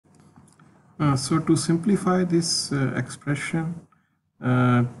So to simplify this expression,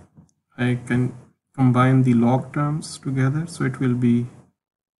 I can combine the log terms together. So it will be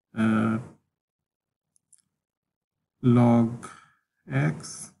log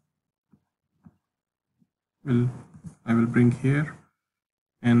x I will bring here,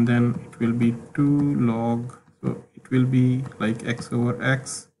 and then it will be 2 log, so it will be like x over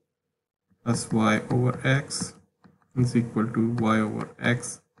x plus y over x is equal to y over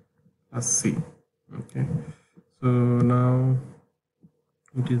x plus c. Okay, so now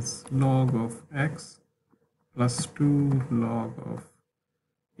it is log of x plus 2 log of,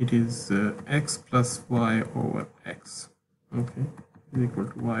 it is x plus y over x, okay, is equal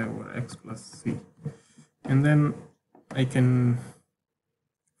to y over x plus c. And then I can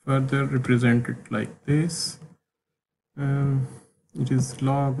further represent it like this. It is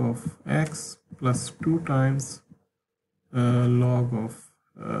log of x plus 2 times log of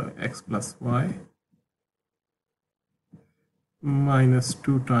x plus y minus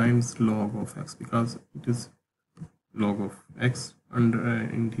 2 times log of x, because it is log of x under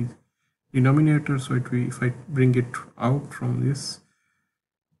in the denominator. So if I bring it out from this,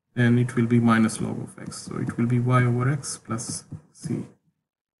 then it will be minus log of x, so it will be y over x plus c.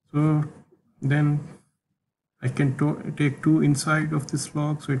 So then I can take 2 inside of this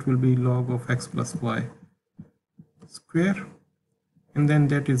log, so it will be log of x plus y square, and then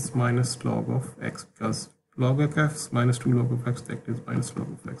that is minus log of x, because log of x minus 2 log of x, that is minus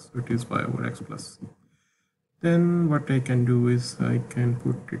log of x, so it is y over x plus c. Then what I can do is I can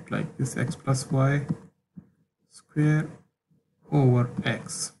put it like this, x plus y square over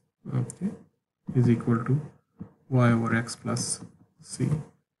x, okay, is equal to y over x plus c.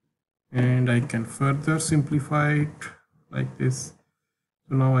 And I can further simplify it like this.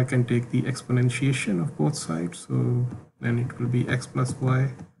 So now I can take the exponentiation of both sides, so then it will be x plus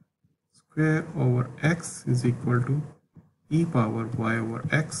y square over x is equal to e power y over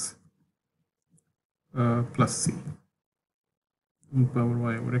x plus c, e power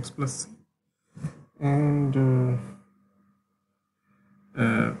y over x plus c. And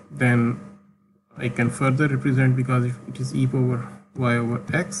then I can further represent, because if it is e power y over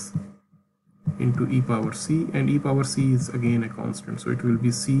x into e power c, and e power c is again a constant, so it will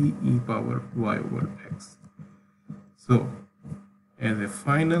be c e power y over x. So as a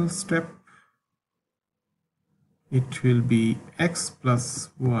final step, it will be x plus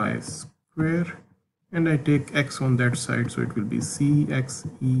y square, and I take x on that side, so it will be cx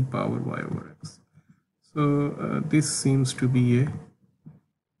e power y over x. So this seems to be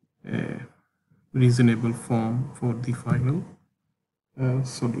a reasonable form for the final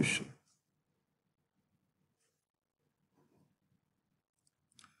solution.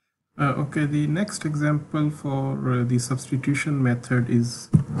 Okay, the next example for the substitution method is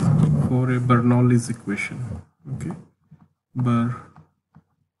for a Bernoulli's equation. Okay, Bernoulli's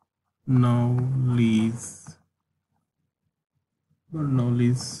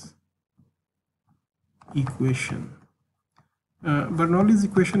equation. Bernoulli's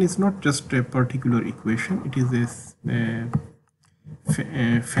equation is not just a particular equation, it is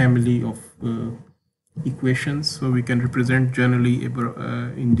a family of equations. So we can represent generally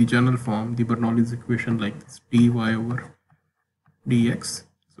in the general form the Bernoulli's equation like this, dy over dx.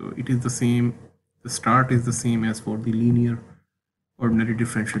 So it is the same, the start is the same as for the linear ordinary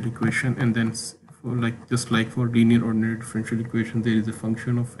differential equation, and then for just like for linear ordinary differential equation, there is a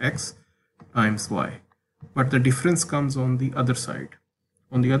function of x times y, but the difference comes on the other side.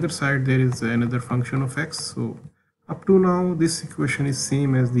 On the other side there is another function of x. So up to now this equation is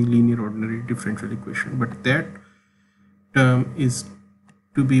same as the linear ordinary differential equation, but that term is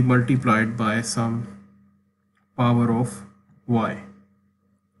to be multiplied by some power of y.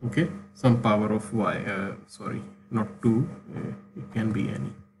 Okay, some power of y, sorry, not 2, it can be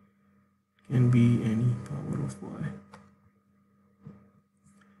any, power of y,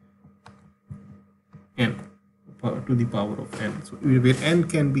 n, to the power of n. So where n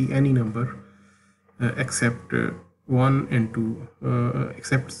can be any number except 1 and 2,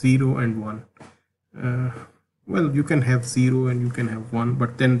 except 0 and 1. Well, you can have 0 and you can have 1,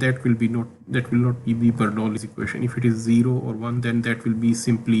 but then that will not be the Bernoulli's equation. If it is 0 or 1, then that will be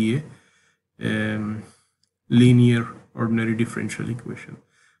simply a linear ordinary differential equation.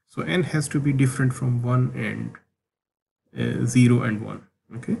 So n has to be different from 1 and 0 and 1.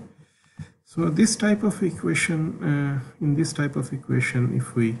 Okay, so this type of equation, in this type of equation,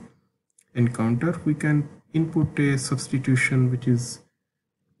 if we encounter, we can input a substitution which is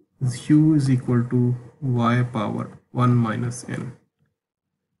u is equal to y power 1 minus n,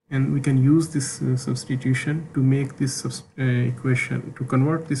 and we can use this substitution to make this equation, to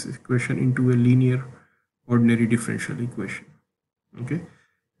convert this equation into a linear ordinary differential equation. Okay,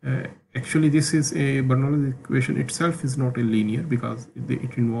 actually this is a Bernoulli equation itself is not a linear, because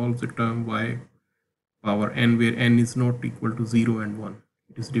it involves a term y power n where n is not equal to 0 and 1.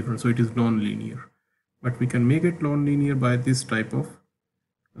 It is different, so it is non-linear. But we can make it non-linear by this type of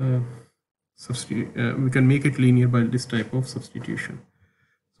we can make it linear by this type of substitution.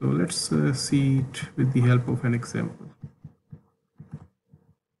 So let's see it with the help of an example.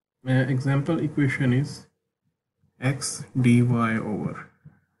 Example equation is x dy over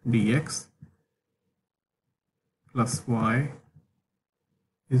dx plus y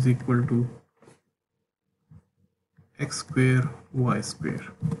is equal to x square y square,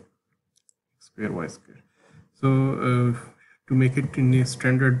 y square. So to make it in a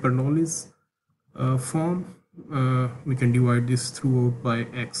standard Bernoulli's form, we can divide this throughout by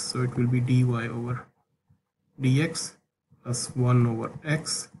x, so it will be dy over dx plus 1 over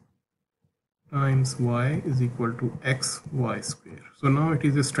x times y is equal to x y square. So now it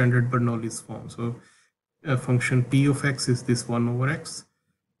is a standard Bernoulli's form. So a function p of x is this 1 over x,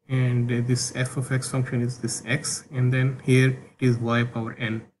 and this f of x function is this x, and then here it is y power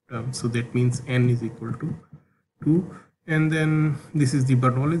n term, so that means n is equal to 2, and then this is the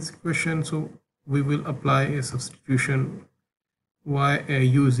Bernoulli's equation. So we will apply a substitution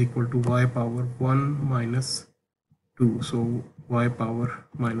u is equal to y power 1 minus 2, so y power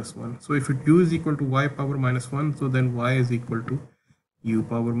minus 1. So if u is equal to y power minus 1, so then y is equal to u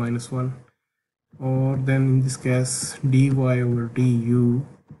power minus 1, or then in this case dy over du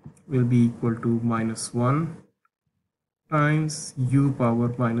will be equal to minus 1 times u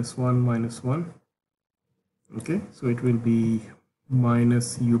power minus 1 minus 1. Okay, so it will be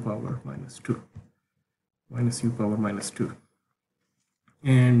minus u power minus 2, minus u power minus 2,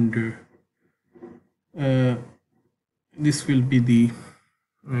 and this will be the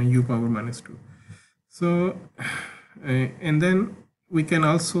u power minus 2. So and then we can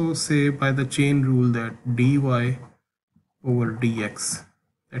also say by the chain rule that dy over dx,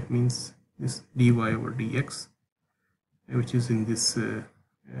 that means this dy over dx, which is in this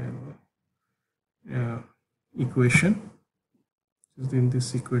equation, is in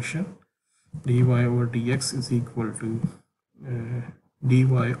this equation, dy over dx is equal to dy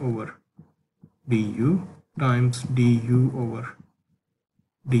over du times du over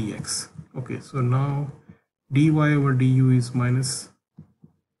dx. Okay, so now dy over du is minus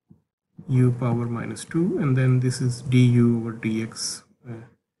u power minus 2, and then this is du over dx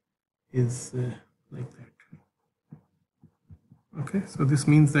is like that. Okay, so this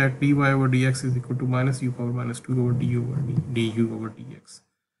means that dy over dx is equal to minus u power minus 2 over du over dx.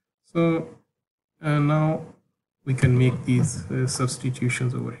 So now we can make these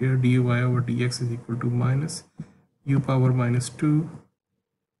substitutions over here. Dy over dx is equal to minus u power minus 2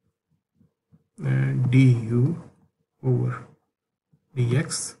 du over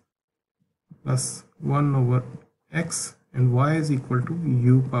dx plus 1 over x, and y is equal to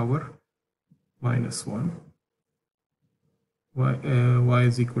u power minus 1. Y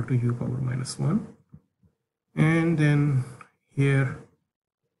is equal to u power minus 1, and then here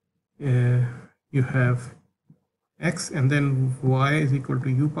you have x, and then y is equal to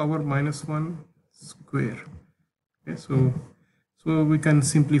u power minus 1 square. Okay, so we can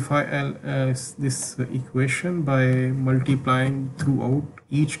simplify this equation by multiplying throughout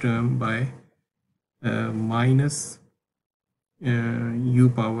each term by minus u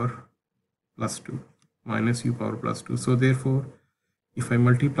power plus 2, minus u power plus 2. So therefore if I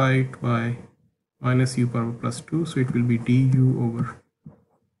multiply it by minus u power plus 2, so it will be du over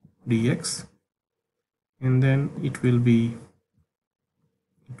dx, and then it will be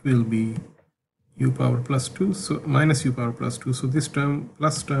u power plus 2, so minus u power plus 2, so this term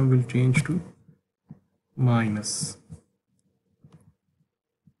plus term will change to minus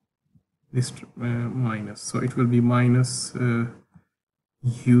this minus, so it will be minus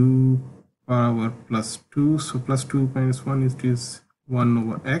u power plus 2, so plus 2 minus 1 is 1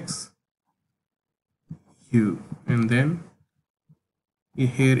 over x u, and then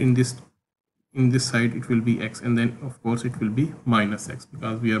here in this side it will be x, and then of course it will be minus x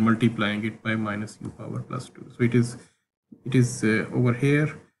because we are multiplying it by minus u power plus 2. So it is over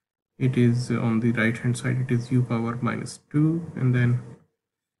here, it is on the right hand side, it is u power minus 2, and then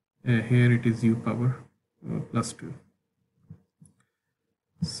here it is u power plus 2.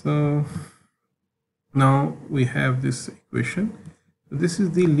 So now we have this equation. This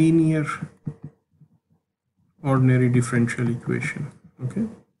is the linear ordinary differential equation. Okay,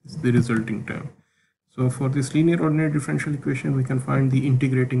 it's the resulting term. So for this linear ordinary differential equation, we can find the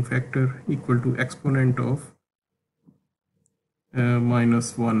integrating factor equal to exponent of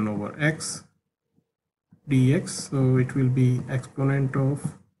minus 1 over x dx. So it will be exponent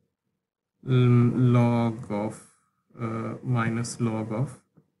of log of minus log of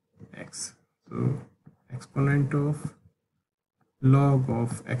x. So exponent of log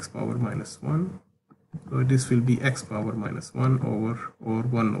of x power minus 1. So this will be x power minus 1 over or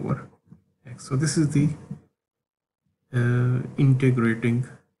 1 over x. So this is the integrating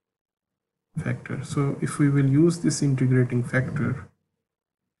factor. So if we will use this integrating factor,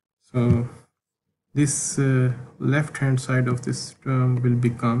 so this left hand side of this term will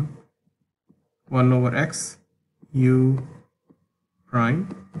become 1 over x u prime,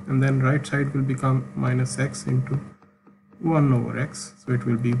 and then right side will become minus x into 1 over x, so it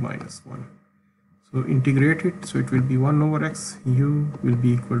will be minus 1. So integrate it, so it will be 1 over x u will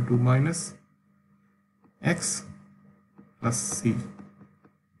be equal to minus x plus c,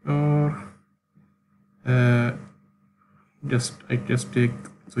 or I just take,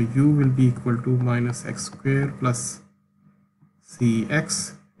 so u will be equal to minus x square plus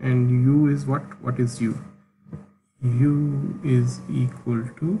cx, and u is what is u? U is equal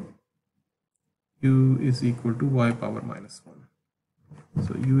to y power minus 1.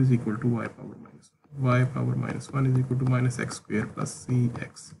 So u is equal to y power minus 1. Y power minus 1 is equal to minus x square plus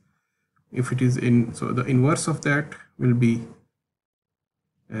cx. If it is in, so the inverse of that will be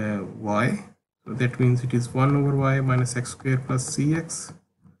y. So that means it is 1 over y minus x square plus cx,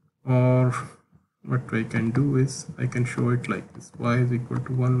 or what I can do is I can show it like this: y is equal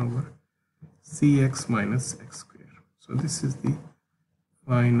to 1 over cx minus x square. So this is the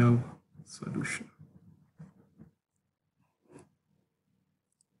final solution.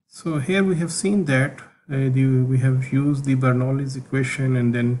 So here we have seen that we have used the Bernoulli's equation,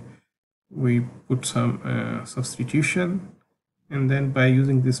 and then we put some substitution, and then by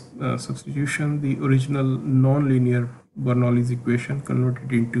using this substitution, the original non-linear Bernoulli's equation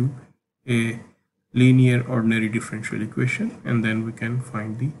converted into a linear ordinary differential equation, and then we can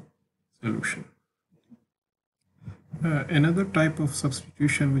find the solution. Another type of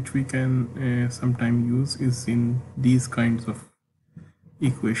substitution which we can sometimes use is in these kinds of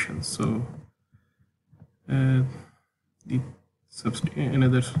equations. So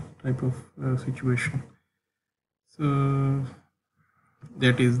another type of situation, so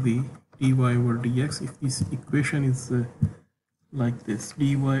that is the dy over dx. If this equation is like this,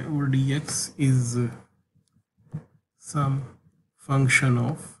 dy over dx is some function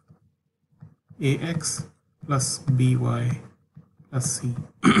of ax plus by plus c.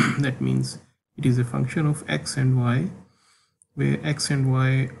 That means it is a function of x and y, where x and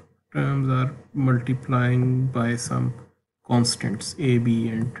y terms are multiplying by some constants a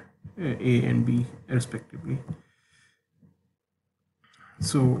and b respectively.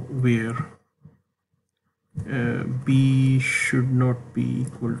 So where b should not be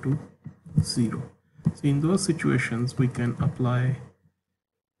equal to 0. So in those situations we can apply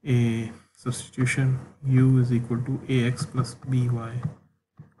a substitution: u is equal to ax plus by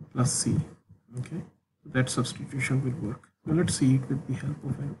plus c. Okay, that substitution will work. So let's see it with the help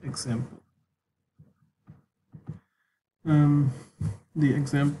of an example. The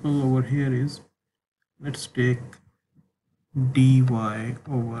example over here is, let's take dy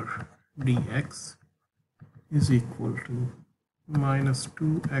over dx is equal to minus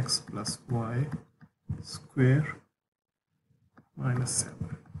 2x plus y square minus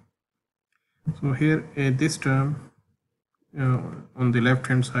 7. So here this term, on the left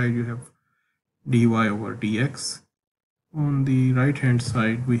hand side you have dy over dx. On the right hand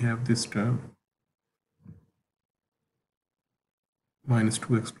side we have this term minus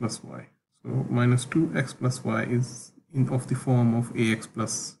 2x plus y. So minus 2x plus y is of the form of ax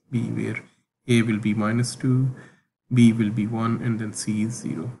plus b, where a will be minus 2, b will be 1, and then c is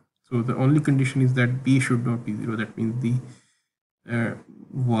 0. So the only condition is that b should not be 0. That means the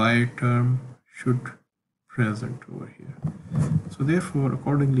y term should present over here. So therefore,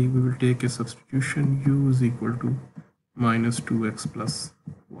 accordingly, we will take a substitution: u is equal to minus 2x plus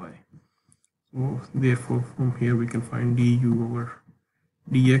y. So therefore, from here we can find du over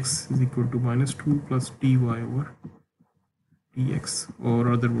dx is equal to minus 2 plus dy over dx, or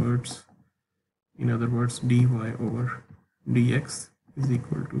in other words, dy over dx is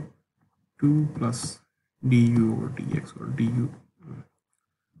equal to 2 plus du over dx, or du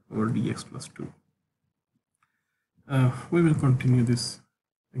over dx plus 2. We will continue this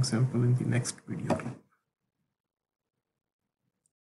example in the next video.